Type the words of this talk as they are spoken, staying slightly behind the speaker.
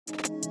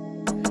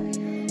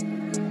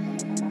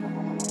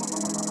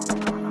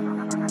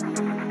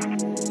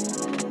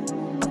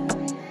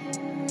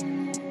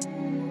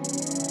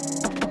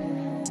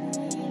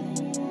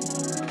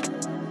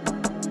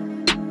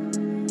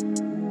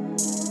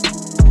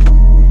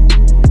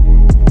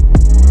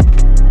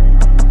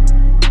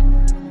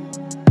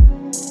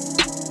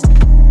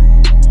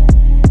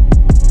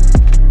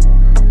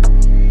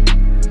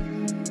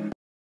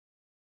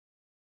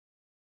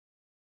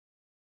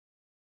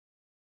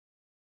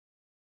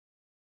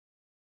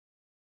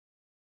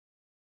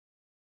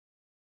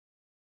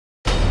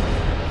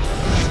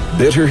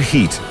Bitter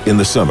heat in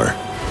the summer.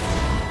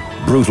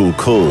 Brutal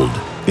cold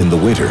in the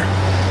winter.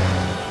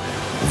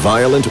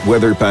 Violent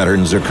weather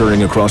patterns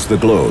occurring across the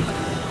globe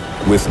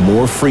with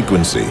more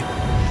frequency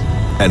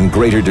and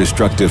greater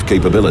destructive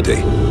capability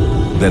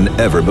than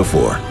ever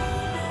before.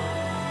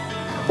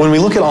 When we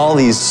look at all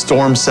these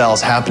storm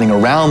cells happening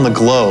around the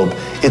globe,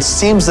 it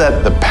seems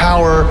that the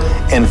power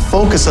and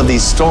focus of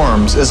these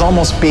storms is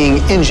almost being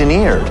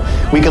engineered.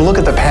 We can look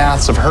at the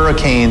paths of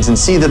hurricanes and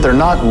see that they're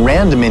not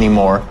random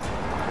anymore.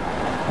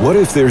 What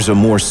if there's a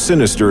more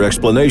sinister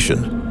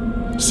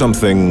explanation?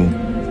 Something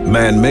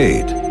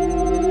man-made?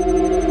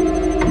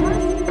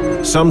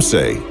 Some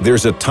say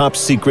there's a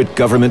top-secret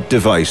government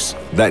device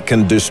that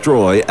can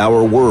destroy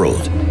our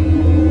world.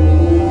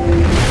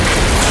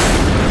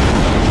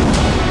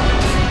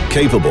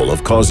 Capable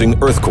of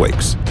causing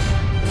earthquakes,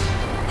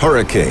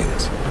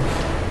 hurricanes,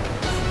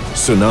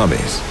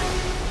 tsunamis.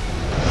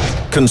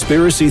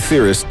 Conspiracy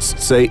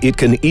theorists say it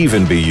can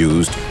even be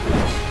used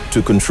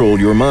to control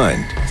your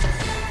mind.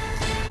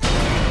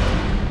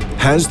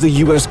 Has the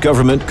US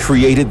government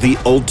created the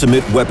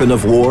ultimate weapon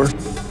of war?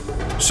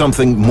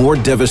 Something more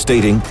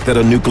devastating than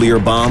a nuclear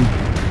bomb?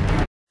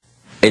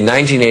 In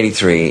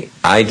 1983,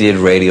 I did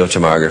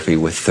radiotomography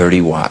with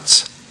 30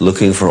 watts,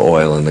 looking for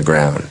oil in the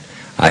ground.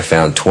 I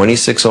found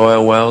 26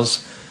 oil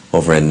wells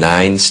over a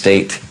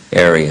 9-state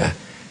area,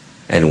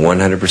 and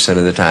 100%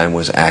 of the time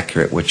was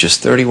accurate with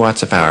just 30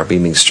 watts of power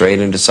beaming straight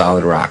into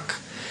solid rock.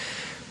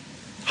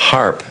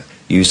 HAARP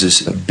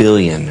uses 1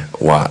 billion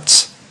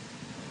watts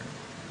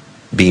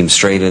beamed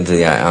straight into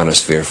the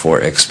ionosphere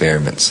for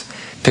experiments.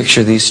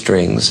 Picture these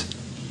strings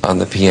on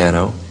the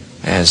piano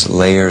as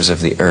layers of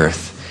the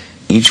earth.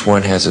 Each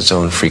one has its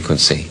own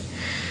frequency.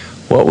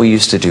 What we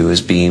used to do is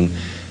beam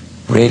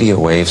radio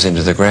waves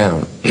into the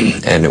ground,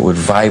 and it would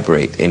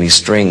vibrate any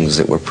strings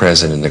that were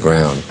present in the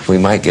ground. We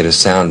might get a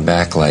sound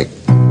back like,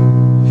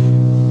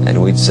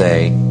 and we'd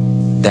say,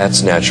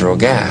 that's natural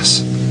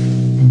gas.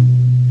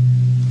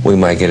 We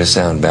might get a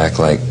sound back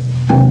like,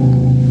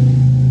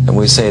 and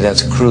we'd say,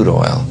 that's crude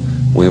oil.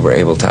 We were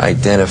able to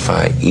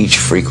identify each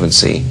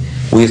frequency.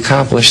 We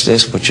accomplished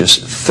this with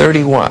just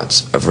 30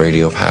 watts of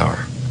radio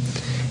power.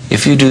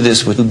 If you do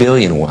this with 2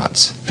 billion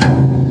watts,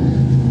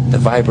 the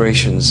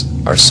vibrations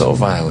are so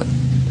violent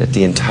that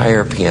the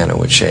entire piano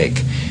would shake.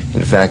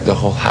 In fact, the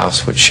whole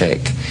house would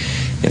shake.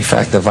 In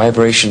fact, the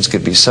vibrations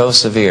could be so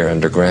severe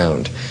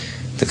underground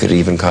that could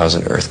even cause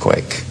an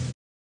earthquake.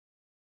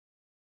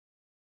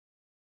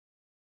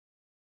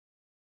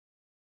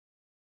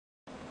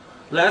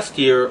 Last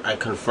year, I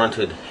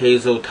confronted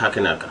Heizo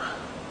Takenaka,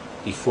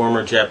 the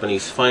former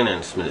Japanese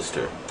finance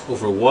minister,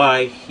 over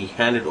why he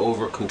handed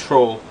over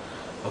control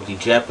of the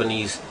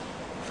Japanese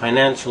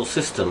financial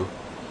system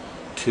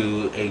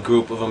to a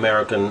group of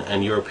American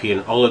and European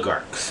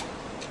oligarchs.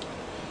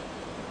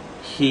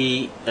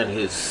 He and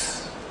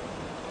his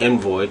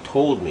envoy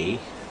told me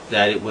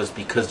that it was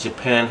because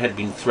Japan had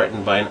been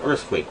threatened by an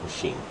earthquake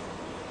machine.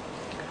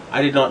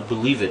 I did not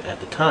believe it at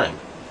the time.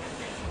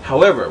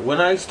 However,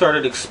 when I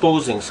started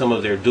exposing some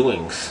of their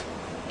doings,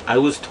 I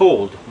was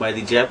told by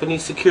the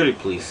Japanese security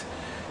police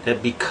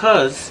that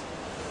because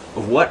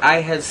of what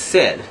I had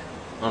said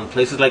on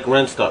places like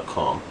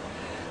Rents.com,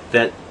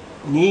 that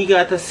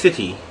Niigata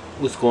City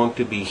was going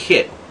to be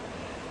hit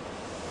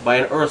by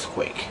an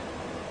earthquake.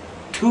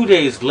 2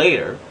 days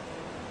later,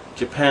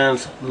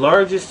 Japan's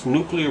largest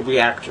nuclear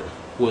reactor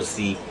was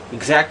the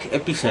exact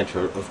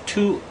epicenter of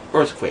 2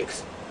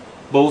 earthquakes,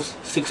 both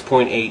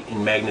 6.8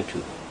 in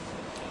magnitude.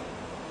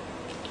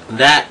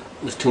 That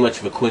was too much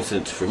of a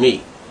coincidence for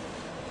me.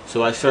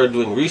 So I started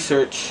doing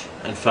research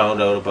and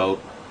found out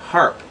about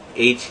HAARP,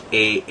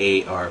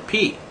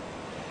 H-A-A-R-P.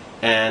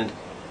 And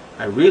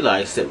I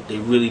realized that they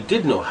really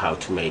did know how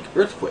to make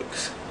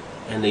earthquakes.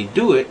 And they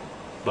do it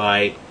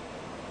by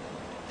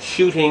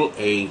shooting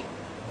a 1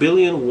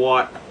 billion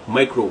watt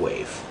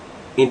microwave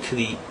into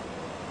the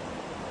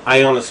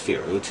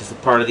ionosphere, which is the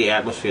part of the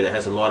atmosphere that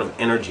has a lot of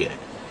energy in it.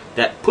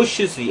 That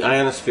pushes the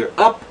ionosphere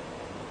up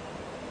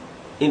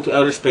into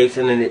outer space,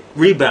 and then it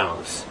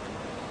rebounds.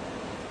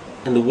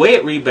 And the way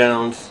it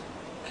rebounds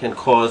can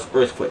cause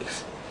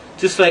earthquakes.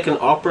 Just like an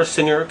opera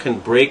singer can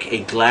break a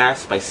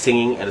glass by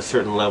singing at a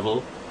certain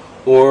level,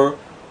 or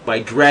by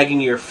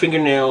dragging your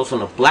fingernails on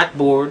a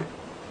blackboard,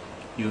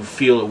 you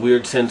feel a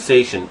weird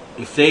sensation.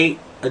 If they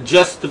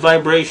adjust the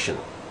vibration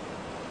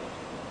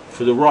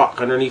for the rock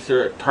underneath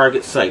their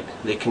target site,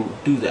 they can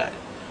do that.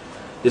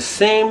 The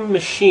same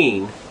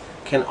machine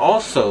can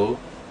also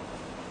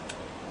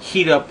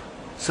heat up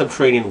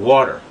subterranean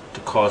water to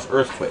cause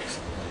earthquakes.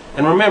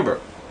 And remember,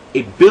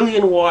 a 1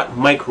 billion watt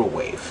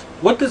microwave.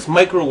 What does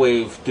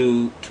microwave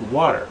do to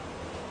water?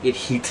 It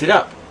heats it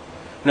up.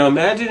 Now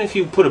imagine if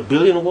you put 1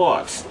 billion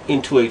watts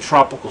into a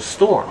tropical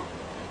storm.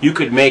 You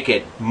could make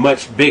it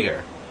much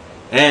bigger,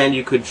 and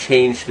you could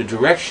change the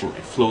direction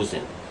it flows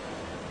in.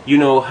 You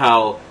know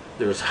how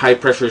there's high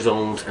pressure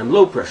zones and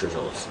low pressure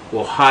zones.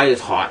 Well, high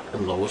is hot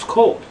and low is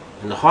cold.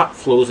 And the hot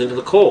flows into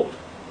the cold.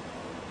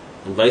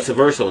 And vice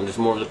versa, and there's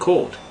more of the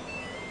cold.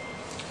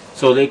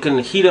 So they can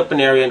heat up an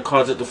area and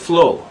cause it to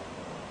flow.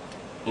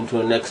 into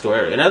a next door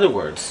area. In other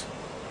words,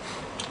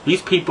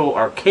 these people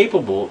are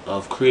capable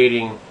of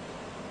creating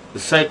the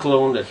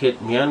cyclone that hit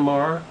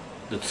Myanmar,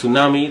 the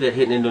tsunami that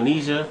hit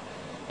Indonesia,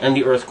 and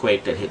the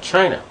earthquake that hit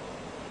China.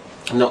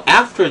 Now,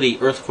 after the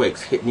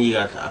earthquakes hit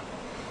Niigata,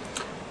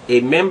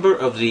 a member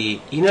of the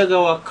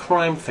Inagawa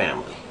crime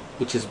family,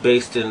 which is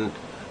based in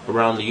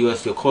around the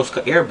U.S.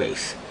 Yokosuka Air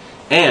Base,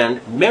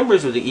 and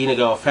members of the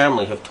Inagawa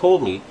family have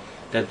told me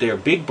that their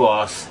big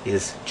boss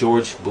is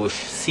George Bush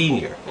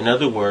Sr. In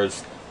other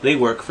words, they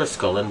work for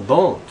Skull and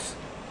Bones.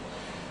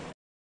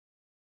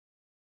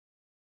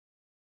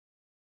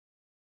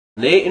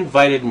 They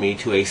invited me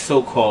to a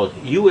so-called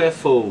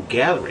UFO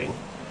gathering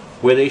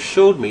where they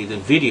showed me the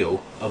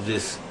video of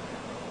this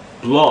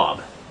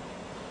blob.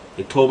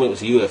 They told me it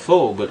was a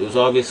UFO, but it was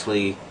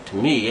obviously, to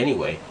me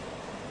anyway,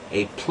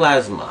 a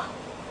plasma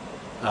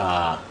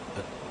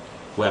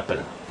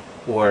weapon,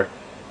 or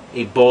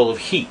a ball of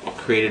heat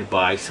created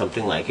by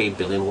something like a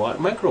billion-watt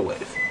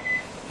microwave.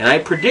 And I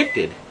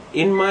predicted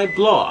in my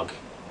blog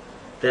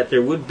that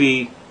there would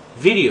be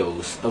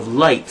videos of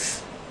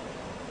lights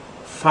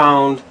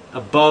found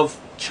above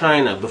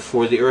China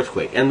before the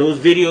earthquake. And those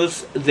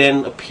videos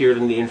then appeared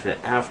on the internet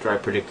after I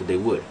predicted they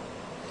would.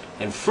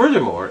 And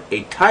furthermore,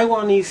 a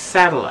Taiwanese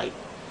satellite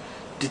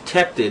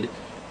detected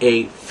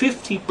a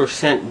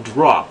 50%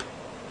 drop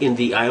in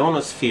the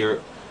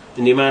ionosphere,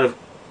 in the amount of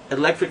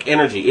electric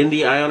energy in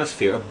the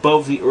ionosphere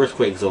above the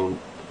earthquake zone.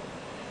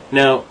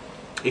 Now,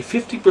 a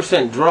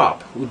 50%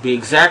 drop would be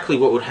exactly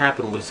what would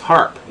happen with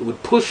HAARP. It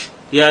would push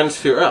the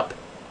ionosphere up,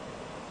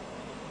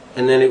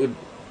 and then it would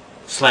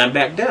slam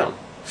back down.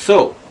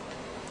 So,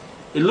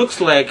 it looks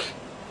like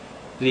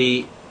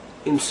the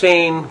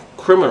insane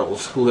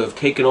criminals who have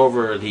taken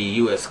over the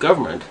U.S.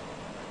 government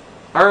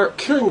are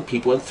killing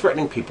people and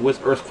threatening people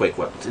with earthquake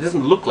weapons. It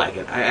doesn't look like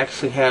it. I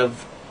actually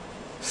have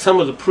some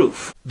of the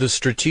proof. The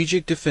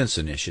Strategic Defense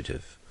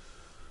Initiative.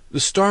 The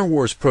Star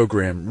Wars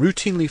program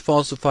routinely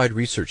falsified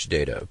research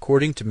data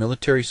according to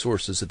military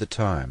sources at the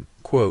time.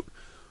 Quote,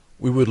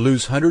 "We would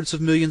lose hundreds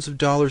of millions of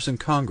dollars in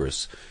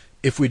Congress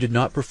if we did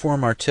not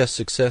perform our tests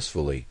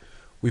successfully.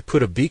 We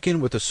put a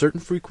beacon with a certain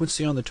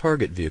frequency on the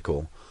target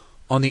vehicle.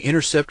 On the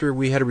interceptor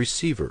we had a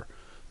receiver.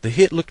 The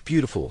hit looked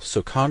beautiful,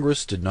 so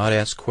Congress did not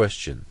ask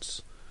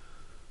questions."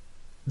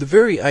 The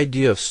very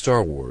idea of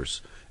Star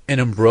Wars, an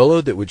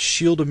umbrella that would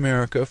shield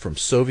America from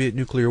Soviet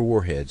nuclear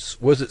warheads,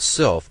 was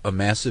itself a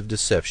massive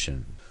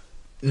deception.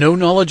 No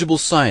knowledgeable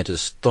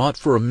scientist thought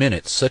for a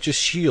minute such a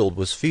shield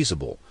was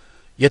feasible,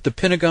 yet the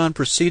Pentagon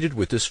proceeded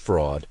with this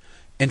fraud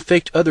and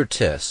faked other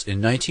tests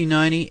in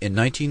 1990 and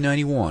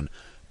 1991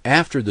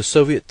 after the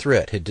Soviet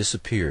threat had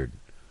disappeared.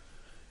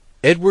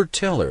 Edward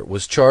Teller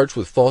was charged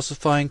with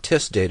falsifying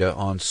test data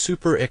on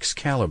Super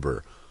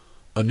Excalibur,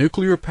 a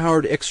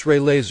nuclear-powered X-ray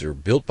laser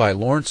built by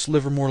Lawrence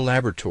Livermore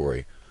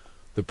Laboratory.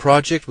 The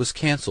project was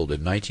canceled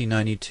in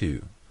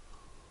 1992.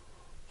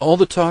 All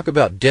the talk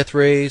about death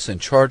rays and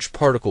charged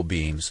particle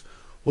beams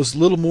was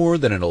little more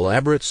than an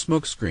elaborate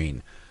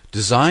smokescreen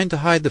designed to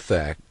hide the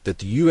fact that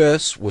the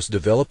U.S. was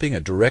developing a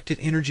directed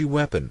energy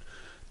weapon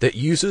that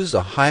uses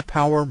a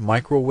high-power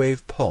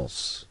microwave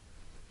pulse.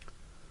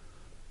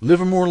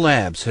 Livermore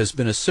Labs has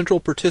been a central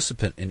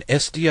participant in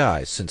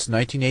SDI since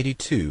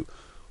 1982,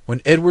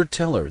 when Edward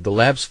Teller, the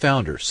lab's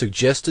founder,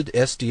 suggested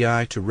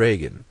SDI to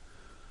Reagan.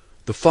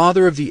 The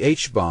father of the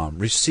H-bomb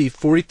received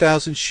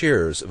 40,000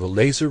 shares of a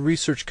laser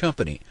research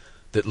company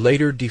that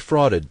later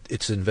defrauded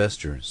its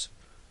investors.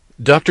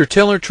 Dr.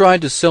 Teller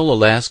tried to sell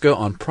Alaska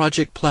on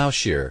Project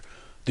Plowshare,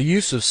 the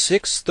use of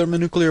 6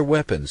 thermonuclear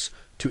weapons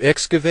to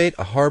excavate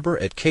a harbor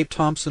at Cape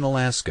Thompson,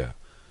 Alaska.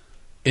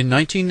 In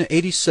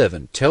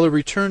 1987, Teller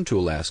returned to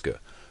Alaska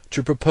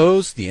to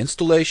propose the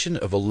installation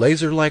of a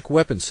laser-like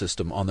weapon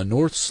system on the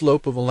north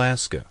slope of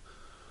Alaska.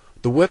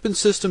 The weapon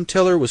system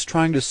Teller was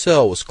trying to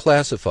sell was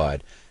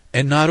classified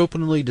and not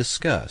openly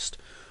discussed,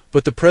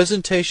 but the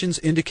presentations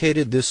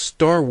indicated this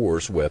Star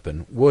Wars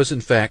weapon was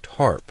in fact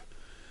HAARP.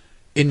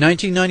 In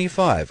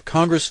 1995,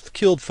 Congress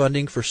killed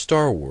funding for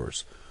Star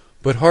Wars,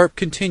 but HAARP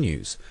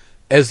continues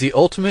as the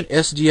ultimate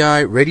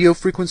SDI radio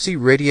frequency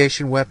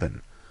radiation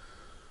weapon.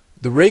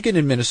 The Reagan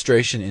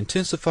administration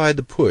intensified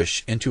the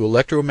push into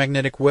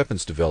electromagnetic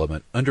weapons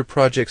development under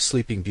Project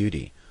Sleeping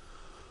Beauty.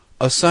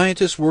 A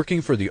scientist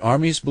working for the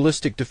Army's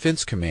Ballistic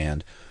Defense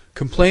Command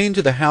complained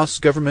to the House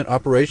Government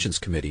Operations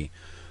Committee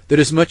that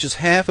as much as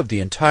half of the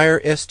entire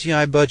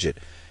SDI budget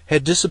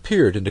had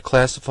disappeared into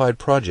classified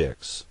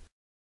projects.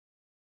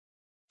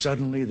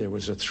 Suddenly there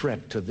was a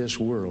threat to this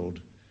world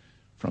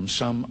from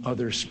some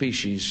other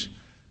species,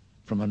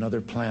 from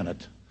another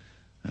planet,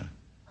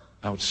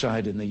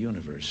 outside in the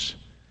universe.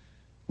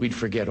 We'd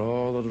forget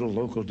all the little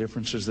local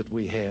differences that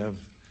we have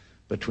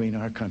between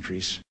our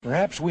countries.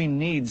 Perhaps we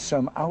need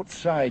some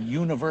outside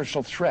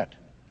universal threat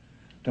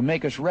to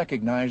make us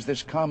recognize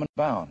this common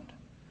bound.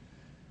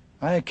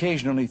 I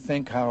occasionally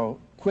think how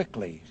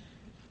quickly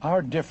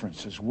our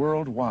differences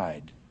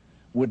worldwide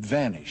would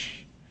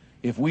vanish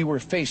if we were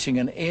facing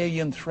an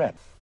alien threat.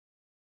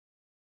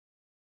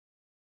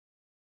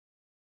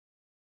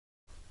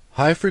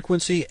 High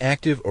Frequency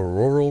Active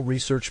Auroral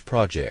Research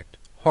Project,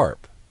 HAARP.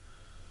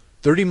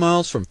 30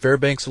 miles from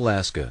Fairbanks,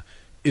 Alaska,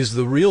 is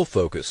the real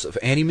focus of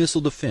anti-missile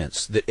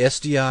defense that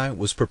SDI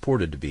was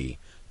purported to be,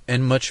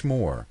 and much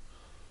more.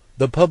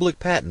 The public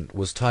patent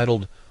was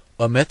titled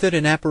A Method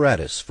and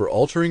Apparatus for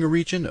Altering a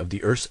Region of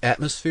the Earth's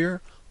Atmosphere,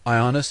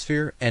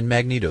 Ionosphere, and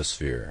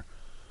Magnetosphere.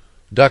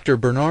 Dr.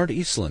 Bernard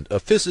Eastland, a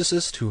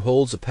physicist who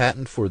holds a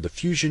patent for the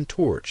fusion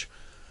torch,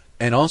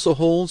 and also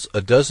holds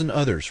a dozen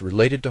others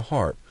related to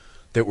HAARP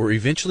that were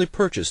eventually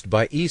purchased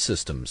by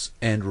E-Systems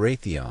and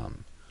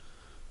Raytheon.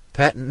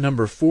 Patent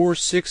number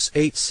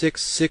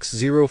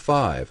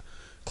 4686605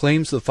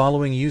 claims the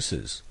following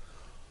uses: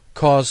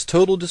 cause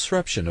total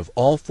disruption of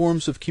all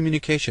forms of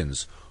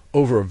communications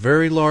over a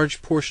very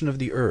large portion of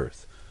the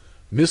Earth,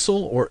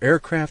 missile or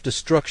aircraft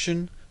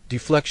destruction,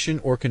 deflection,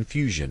 or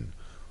confusion,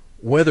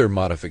 weather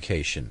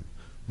modification,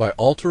 by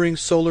altering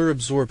solar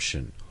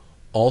absorption,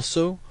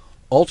 also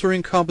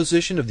altering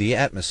composition of the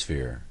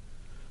atmosphere.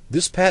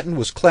 This patent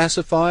was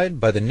classified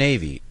by the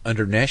Navy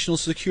under National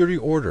Security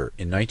Order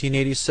in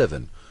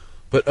 1987,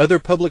 but other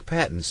public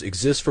patents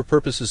exist for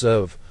purposes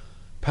of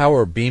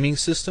power beaming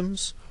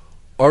systems,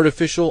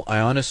 artificial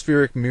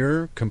ionospheric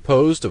mirror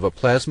composed of a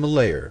plasma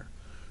layer,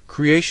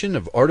 creation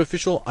of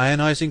artificial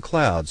ionizing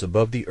clouds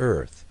above the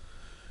Earth,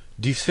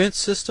 defense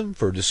system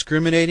for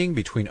discriminating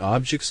between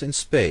objects in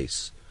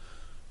space,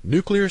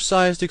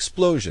 nuclear-sized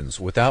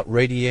explosions without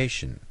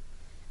radiation.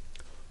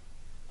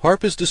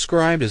 HAARP is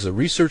described as a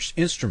research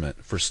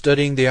instrument for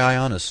studying the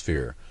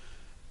ionosphere,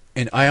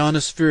 an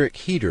ionospheric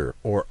heater,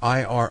 or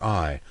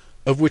IRI,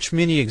 of which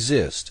many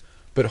exist,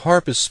 but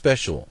HAARP is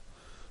special.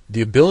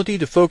 The ability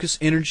to focus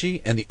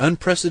energy and the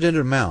unprecedented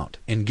amount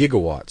in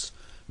gigawatts,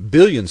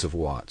 billions of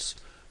watts,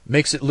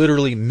 makes it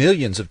literally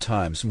millions of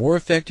times more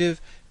effective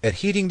at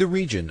heating the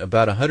region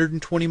about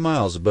 120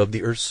 miles above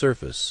the Earth's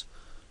surface.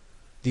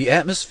 The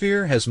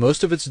atmosphere has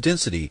most of its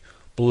density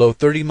below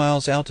 30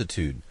 miles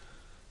altitude.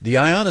 The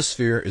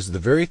ionosphere is the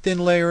very thin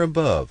layer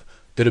above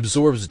that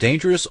absorbs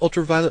dangerous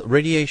ultraviolet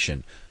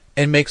radiation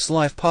and makes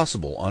life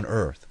possible on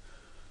Earth.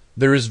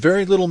 There is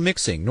very little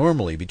mixing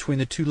normally between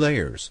the two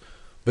layers,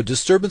 but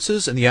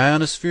disturbances in the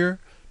ionosphere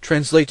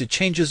translate to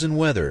changes in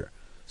weather,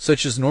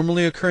 such as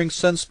normally occurring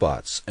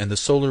sunspots and the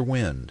solar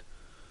wind.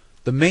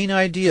 The main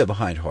idea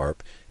behind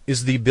HAARP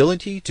is the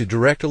ability to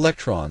direct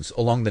electrons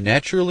along the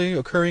naturally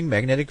occurring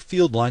magnetic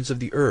field lines of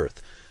the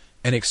Earth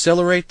and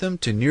accelerate them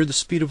to near the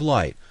speed of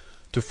light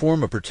to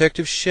form a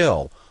protective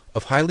shell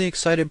of highly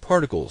excited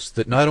particles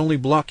that not only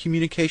block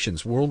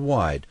communications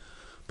worldwide,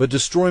 but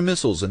destroy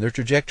missiles in their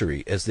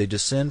trajectory as they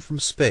descend from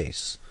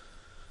space.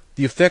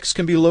 The effects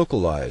can be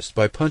localized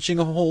by punching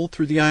a hole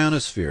through the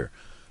ionosphere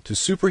to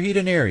superheat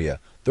an area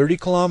 30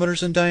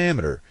 kilometers in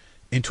diameter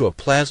into a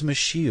plasma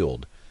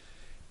shield.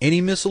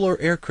 Any missile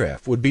or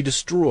aircraft would be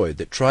destroyed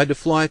that tried to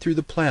fly through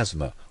the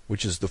plasma,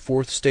 which is the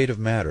fourth state of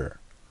matter.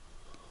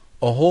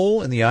 A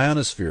hole in the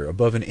ionosphere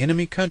above an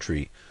enemy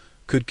country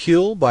could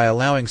kill by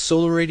allowing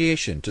solar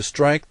radiation to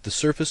strike the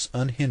surface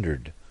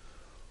unhindered.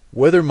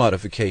 Weather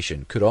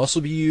modification could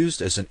also be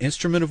used as an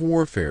instrument of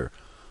warfare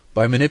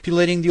by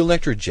manipulating the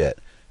electric jet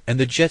and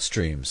the jet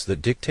streams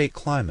that dictate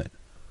climate.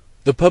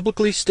 The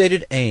publicly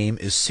stated aim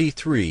is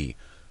C3,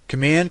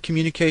 Command,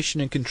 Communication,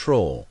 and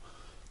Control.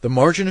 The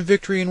margin of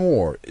victory in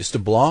war is to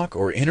block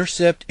or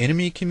intercept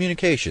enemy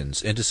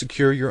communications and to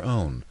secure your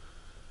own.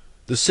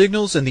 The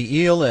signals in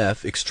the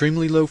ELF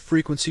extremely low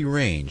frequency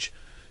range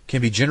can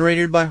be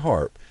generated by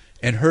HAARP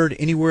and heard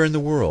anywhere in the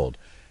world,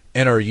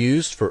 and are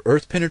used for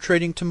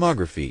Earth-penetrating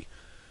tomography,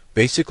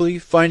 basically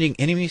finding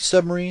enemy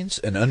submarines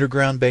and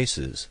underground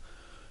bases.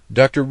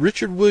 Dr.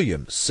 Richard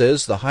Williams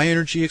says the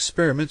high-energy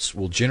experiments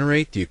will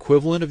generate the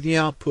equivalent of the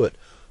output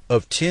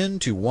of 10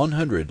 to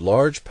 100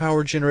 large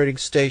power-generating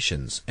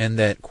stations, and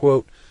that,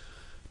 quote,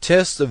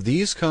 tests of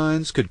these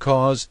kinds could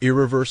cause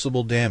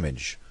irreversible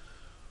damage.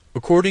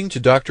 According to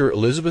Dr.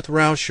 Elizabeth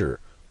Rauscher,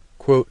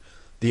 quote,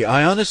 the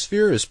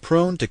ionosphere is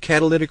prone to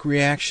catalytic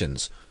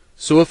reactions,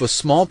 so if a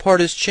small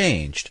part is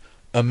changed,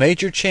 a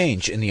major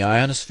change in the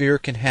ionosphere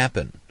can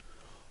happen.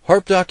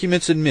 HAARP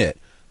documents admit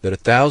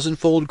that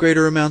 1,000-fold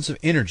greater amounts of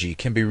energy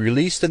can be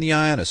released in the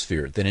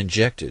ionosphere than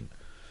injected.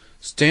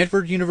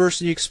 Stanford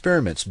University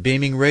experiments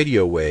beaming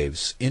radio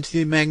waves into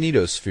the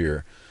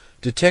magnetosphere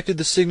detected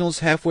the signals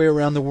halfway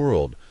around the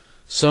world.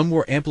 Some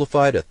were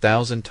amplified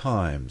 1,000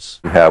 times.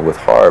 We have with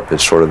HAARP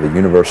is sort of the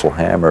universal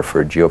hammer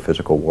for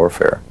geophysical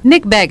warfare.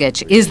 Nick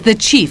Begich is the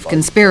chief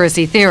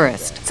conspiracy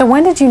theorist. So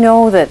when did you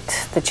know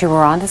that you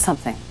were onto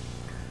something?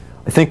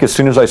 I think as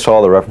soon as I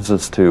saw the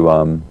references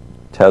to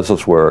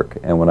Tesla's work,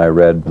 and when I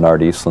read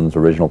Bernard Eastland's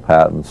original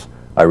patents,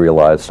 I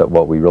realized that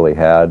what we really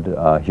had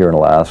here in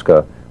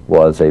Alaska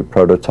was a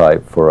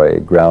prototype for a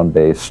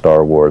ground-based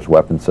Star Wars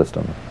weapon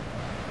system.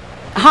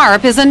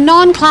 HAARP is a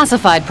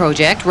non-classified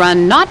project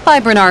run not by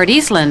Bernard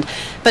Eastland,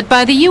 but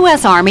by the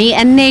U.S. Army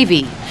and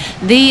Navy.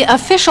 The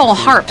official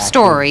HAARP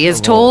story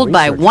is told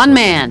by one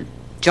man,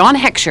 John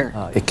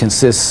Heckscher. It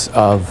consists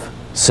of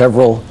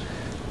several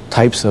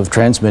types of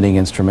transmitting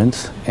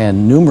instruments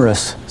and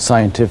numerous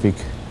scientific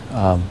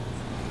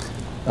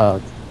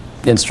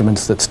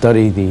instruments that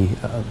study the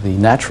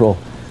natural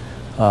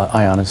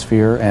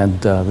ionosphere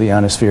and the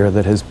ionosphere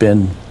that has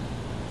been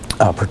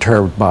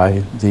perturbed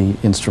by the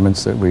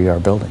instruments that we are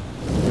building.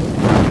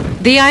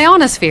 The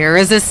ionosphere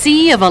is a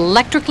sea of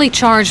electrically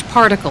charged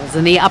particles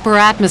in the upper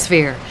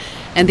atmosphere,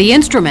 and the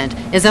instrument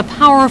is a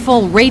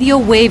powerful radio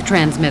wave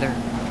transmitter.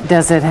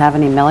 Does it have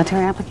any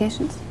military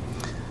applications?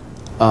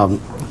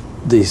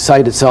 The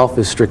site itself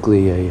is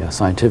strictly a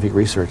scientific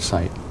research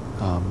site.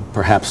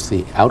 Perhaps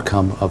the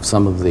outcome of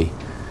some of the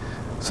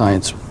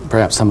science,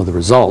 perhaps some of the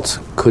results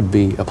could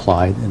be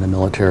applied in a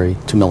military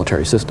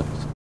systems.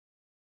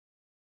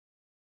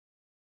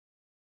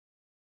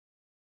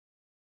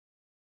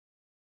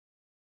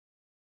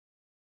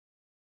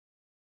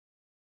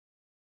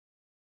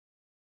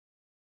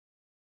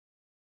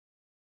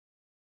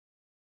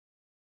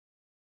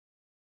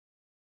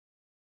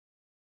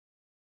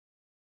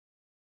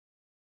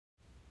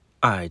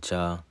 Alright,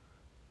 y'all.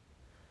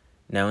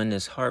 Now in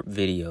this HAARP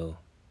video,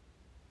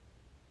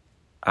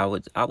 I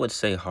would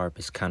say HAARP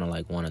is kind of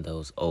like one of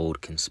those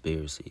old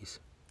conspiracies.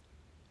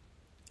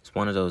 It's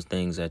one of those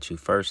things that you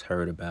first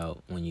heard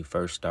about when you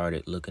first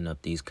started looking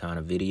up these kind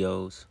of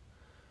videos,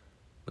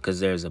 because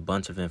there's a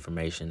bunch of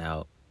information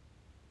out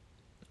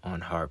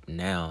on HAARP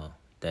now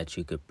that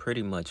you could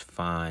pretty much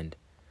find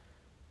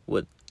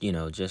with,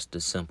 just a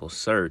simple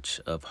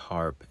search of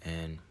HAARP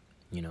and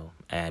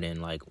add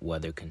in like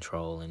weather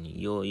control, and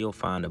you'll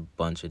find a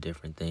bunch of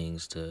different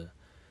things to,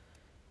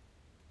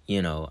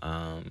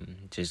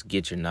 just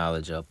get your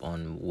knowledge up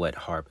on what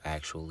HAARP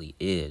actually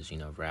is,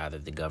 rather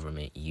the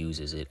government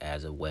uses it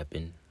as a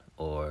weapon,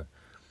 or,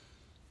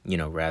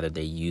 rather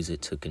they use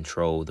it to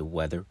control the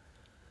weather,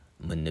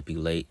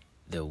 manipulate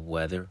the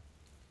weather,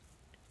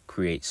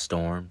 create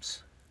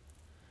storms,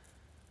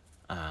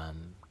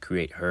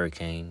 create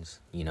hurricanes,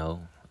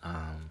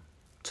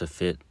 to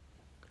fit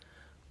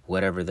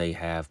whatever they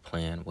have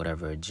planned,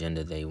 whatever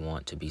agenda they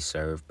want to be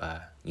served by,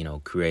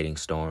 creating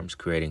storms,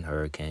 creating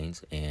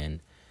hurricanes, and,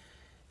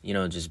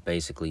 just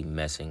basically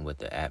messing with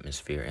the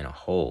atmosphere in a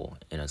whole,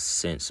 in a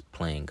sense,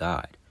 playing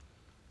God.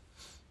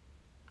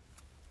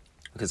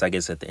 Because I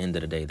guess at the end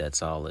of the day,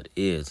 that's all it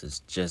is. It's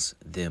just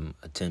them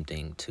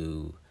attempting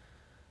to,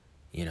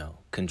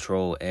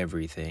 control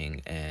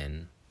everything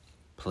and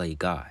play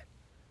God.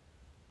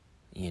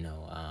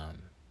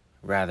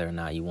 Rather or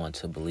not you want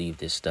to believe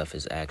this stuff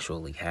is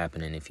actually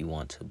happening, if you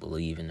want to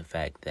believe in the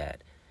fact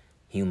that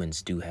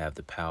humans do have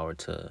the power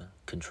to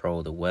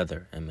control the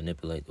weather and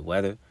manipulate the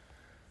weather,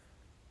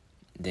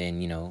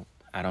 then,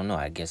 I don't know,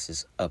 I guess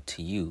it's up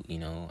to you,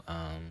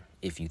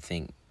 if you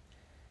think,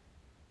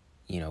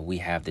 we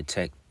have the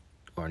tech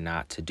or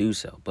not to do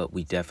so, but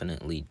we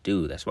definitely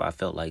do. That's why I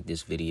felt like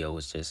this video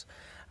was just,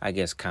 I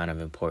guess, kind of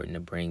important to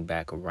bring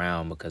back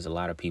around, because a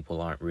lot of people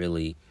aren't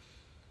really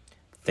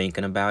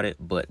thinking about it,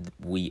 but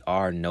we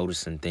are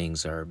noticing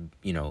things are,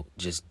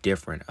 just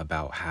different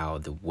about how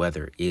the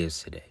weather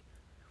is today.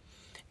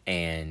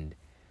 And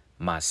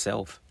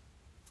myself,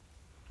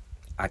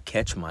 I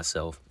catch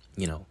myself,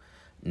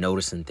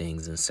 noticing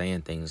things and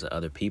saying things to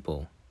other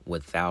people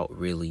without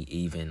really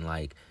even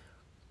like,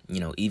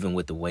 even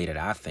with the way that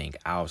I think,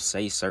 I'll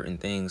say certain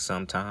things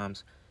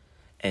sometimes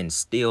and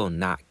still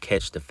not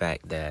catch the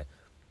fact that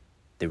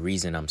the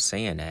reason I'm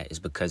saying that is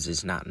because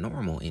it's not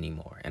normal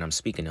anymore. And I'm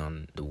speaking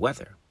on the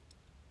weather.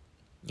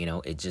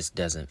 It just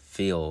doesn't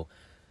feel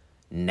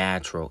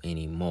natural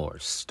anymore.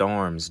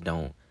 Storms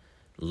don't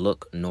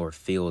look nor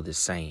feel the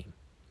same.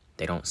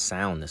 They don't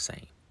sound the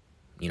same.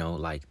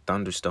 Like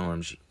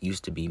thunderstorms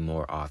used to be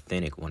more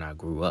authentic when I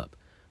grew up,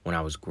 when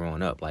I was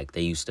growing up. Like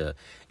it used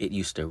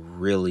to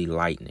really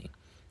lightning.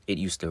 It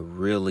used to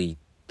really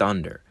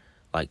thunder.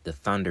 Like the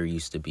thunder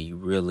used to be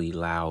really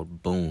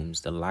loud booms.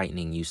 The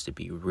lightning used to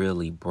be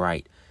really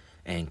bright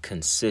and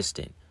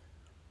consistent.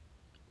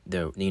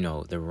 The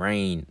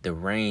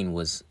rain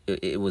was,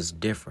 it was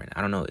different.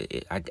 I don't know.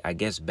 I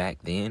guess back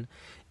then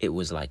it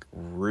was like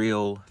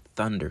real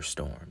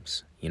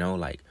thunderstorms,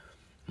 like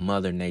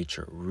Mother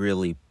Nature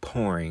really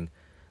pouring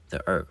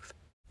the earth.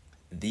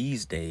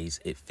 These days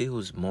it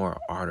feels more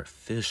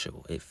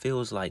artificial. It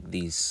feels like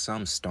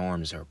some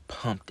storms are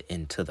pumped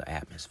into the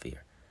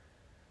atmosphere.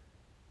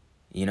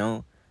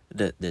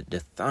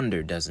 The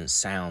thunder doesn't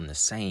sound the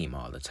same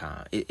all the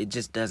time. It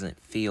just doesn't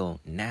feel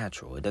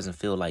natural. It doesn't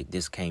feel like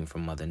this came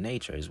from Mother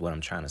Nature, is what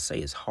I'm trying to say.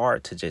 It's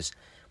hard to just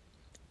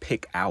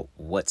pick out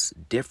what's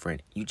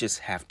different. You just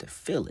have to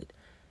feel it.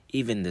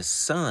 Even the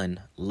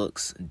sun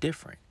looks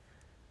different.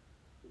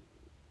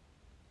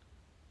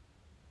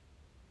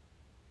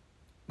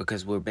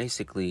 Because we're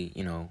basically,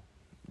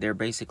 they're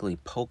basically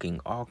poking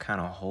all kind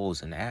of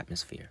holes in the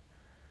atmosphere.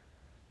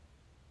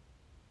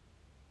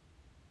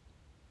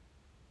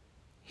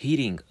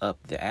 Heating up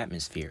the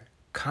atmosphere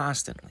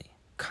constantly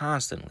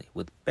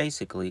with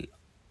basically,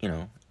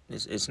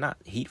 it's not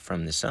heat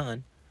from the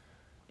sun.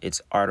 It's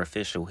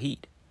artificial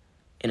heat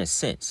in a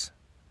sense.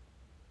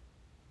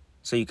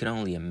 So you can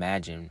only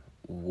imagine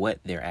what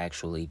they're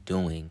actually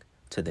doing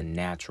to the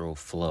natural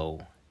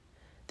flow,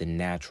 the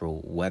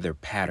natural weather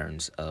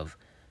patterns of,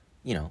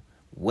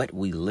 what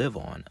we live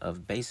on,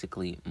 of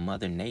basically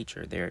Mother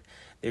Nature. They're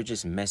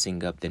just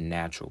messing up the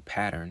natural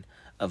pattern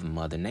of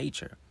Mother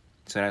Nature.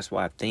 So that's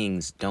why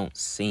things don't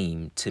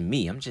seem, to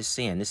me, I'm just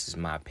saying, this is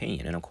my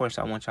opinion. And of course,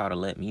 I want y'all to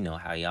let me know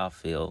how y'all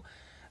feel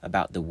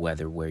about the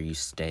weather where you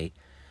stay.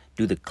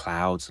 Do the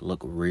clouds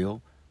look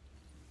real?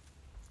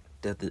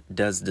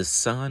 Does the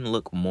sun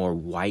look more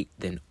white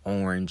than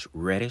orange,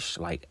 reddish?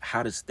 Like,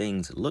 how does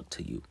things look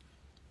to you?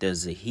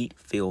 Does the heat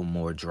feel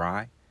more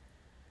dry?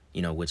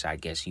 You know, which I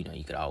guess, you know,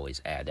 you could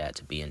always add that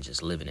to being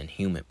just living in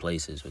humid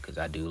places, because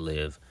I do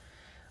live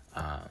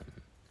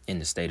in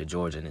the state of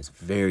Georgia, and it's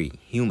very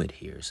humid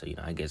here. So, you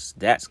know, I guess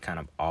that's kind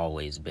of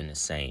always been the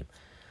same.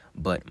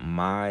 But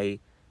my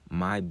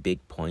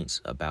big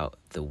points about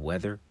the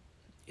weather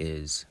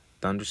is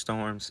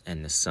thunderstorms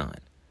and the sun.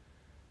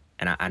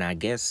 And I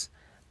guess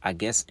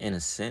in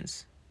a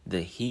sense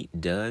the heat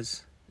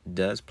does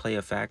play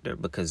a factor,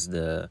 because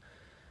the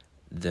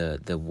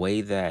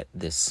way that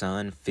the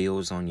sun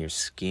feels on your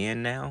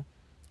skin now,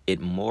 it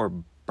more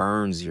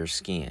burns your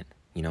skin.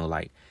 You know,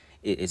 like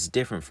it's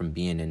different from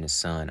being in the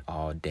sun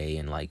all day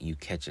and like you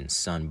catching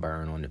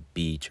sunburn on the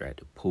beach or at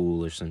the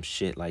pool or some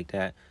shit like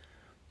that.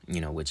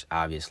 You know, which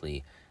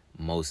obviously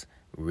most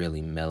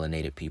really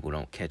melanated people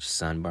don't catch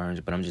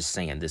sunburns, but I'm just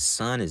saying the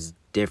sun is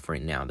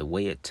different now. The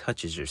way it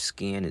touches your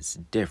skin, it's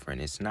different.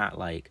 It's not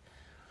like,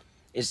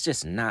 it's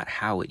just not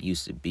how it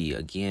used to be.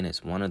 Again,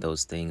 it's one of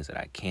those things that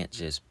I can't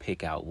just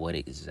pick out what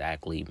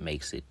exactly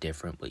makes it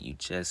different, but you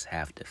just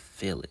have to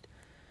feel it.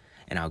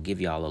 And I'll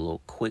give y'all a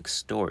little quick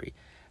story.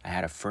 I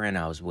had a friend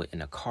I was with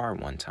in a car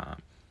one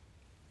time,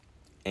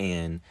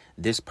 and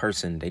this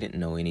person, they didn't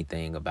know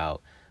anything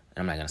about,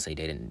 I'm not going to say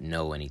they didn't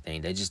know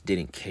anything, they just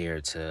didn't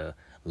care to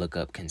look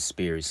up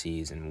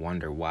conspiracies and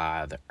wonder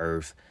why the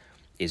earth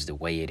is the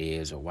way it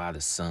is or why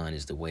the sun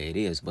is the way it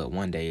is. But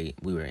one day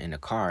we were in a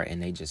car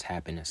and they just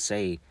happened to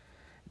say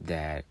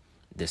that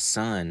the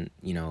sun,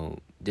 you know,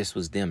 this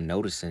was them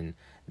noticing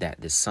that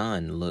the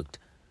sun looked,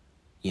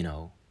 you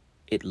know,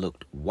 it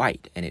looked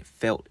white, and it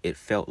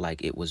felt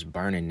like it was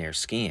burning their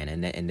skin.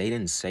 And they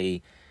didn't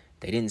say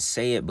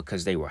it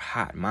because they were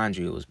hot. Mind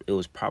you, it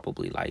was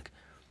probably like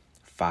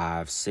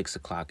 5-6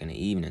 o'clock in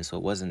the evening, so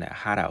it wasn't that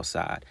hot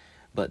outside.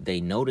 But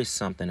they noticed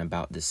something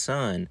about the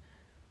sun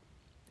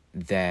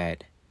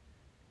that,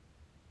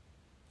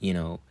 you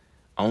know,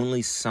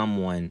 only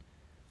someone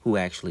who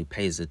actually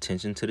pays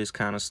attention to this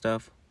kind of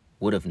stuff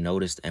would have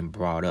noticed and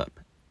brought up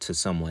to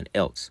someone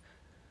else,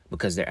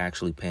 because they're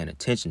actually paying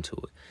attention to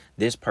it.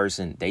 This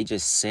person, they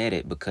just said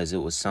it because it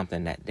was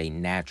something that they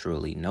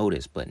naturally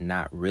noticed, but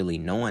not really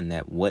knowing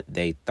that what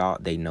they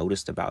thought they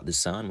noticed about the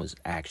sun was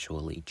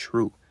actually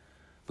true,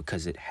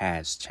 because it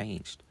has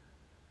changed.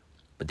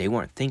 But they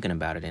weren't thinking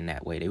about it in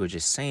that way. They were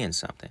just saying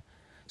something.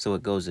 So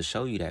it goes to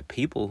show you that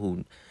people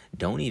who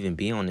don't even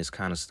be on this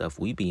kind of stuff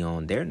we be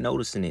on, they're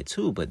noticing it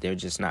too, but they're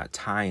just not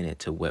tying it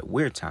to what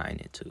we're tying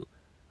it to.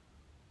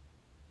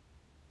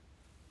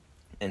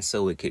 And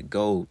so it could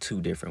go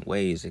two different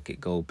ways. It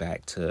could go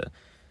back to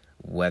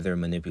weather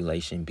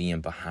manipulation being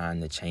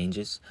behind the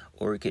changes,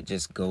 or it could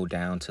just go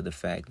down to the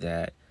fact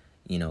that,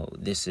 you know,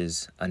 this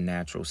is a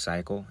natural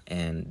cycle,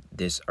 and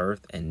this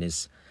earth and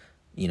this,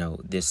 you know,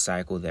 this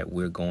cycle that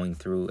we're going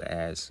through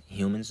as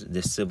humans,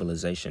 this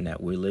civilization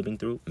that we're living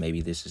through,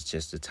 maybe this is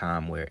just a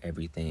time where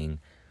everything,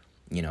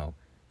 you know,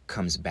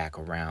 comes back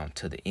around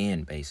to the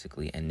end,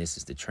 basically. And this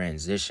is the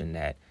transition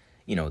that,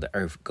 you know, the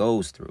earth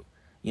goes through.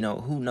 You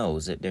know, who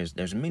knows?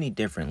 There's many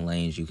different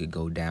lanes you could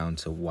go down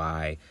to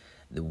why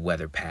the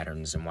weather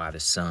patterns and why the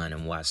sun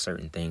and why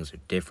certain things are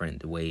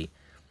different the way,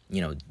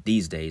 you know,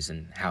 these days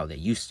and how they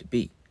used to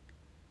be.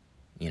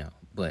 You know,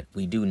 but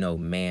we do know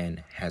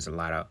man has a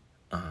lot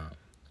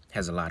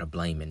of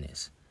blame in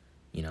this,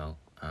 you know.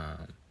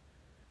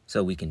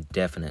 So we can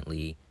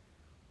definitely,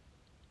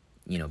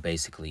 you know,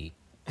 basically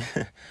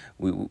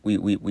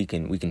we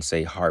can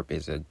say HAARP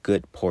is a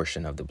good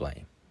portion of the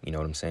blame. You know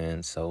what I'm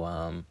saying?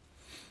 So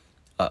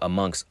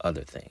amongst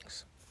other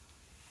things,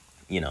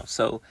 you know.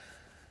 So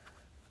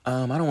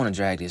I don't want to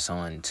drag this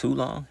on too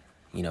long,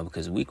 you know,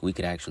 because we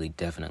could actually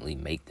definitely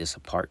make this a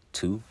part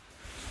 2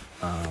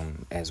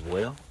 as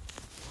well.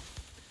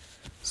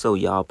 So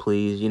y'all,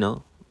 please, you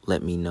know,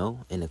 let me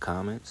know in the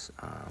comments.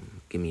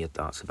 Give me your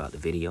thoughts about the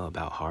video,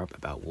 about HAARP,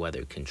 about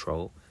weather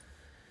control.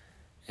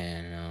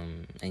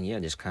 And yeah,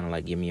 just kind of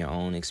like give me your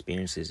own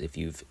experiences if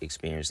you've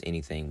experienced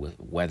anything with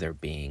weather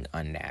being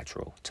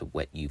unnatural to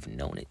what you've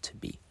known it to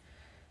be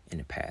in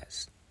the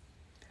past.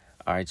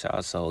 All right,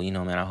 y'all. So, you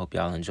know, man, I hope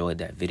y'all enjoyed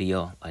that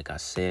video. Like I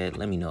said,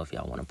 let me know if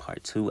y'all want a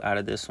part 2 out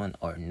of this one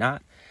or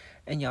not.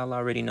 And y'all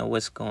already know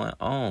what's going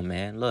on,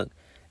 man. Look,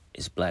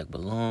 it's Black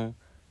Balloon.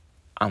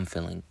 I'm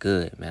feeling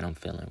good, man. I'm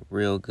feeling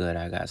real good.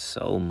 I got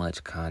so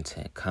much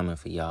content coming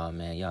for y'all,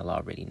 man. Y'all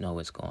already know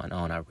what's going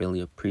on. I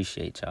really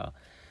appreciate y'all.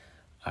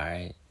 All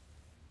right.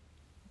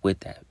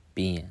 With that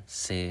being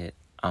said,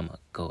 I'm going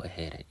to go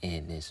ahead and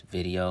end this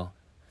video.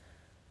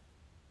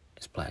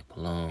 It's Black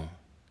Balloon,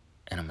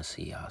 and I'm going to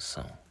see y'all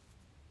soon.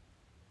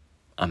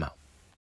 I'm out.